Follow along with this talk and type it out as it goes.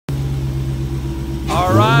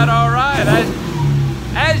right,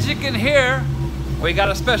 as you can hear, we got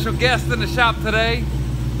a special guest in the shop today.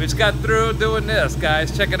 We just got through doing this,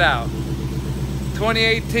 guys. Check it out.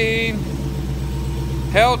 2018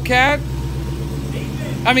 Hellcat.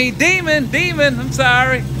 Demon. I'm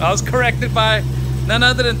sorry. I was corrected by none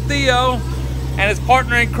other than Theo and his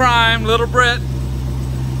partner in crime, Little Britt.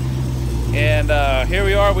 And here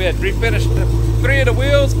we are. We had refinished 3 of the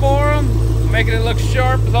wheels for him, making it look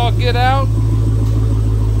sharp as all get out.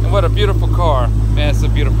 And what a beautiful car. Man, it's a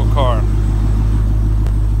beautiful car.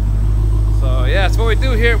 So yeah, that's what we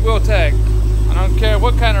do here at Wheel Tech. I don't care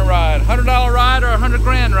what kind of ride, $100 ride or $100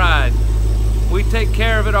 grand ride. We take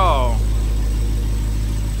care of it all.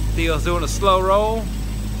 Theo's doing a slow roll.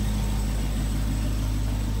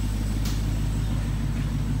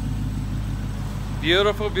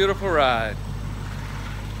 Beautiful, beautiful ride.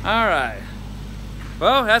 All right.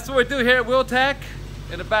 Well, that's what we do here at Wheel Tech.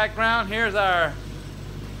 In the background, here's our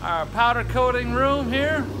powder coating room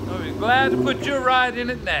here. We'll be glad to put your ride in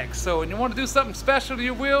it next. So when you want to do something special to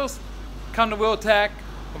your wheels, come to Wheel Tech.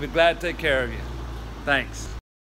 We'll be glad to take care of you. Thanks.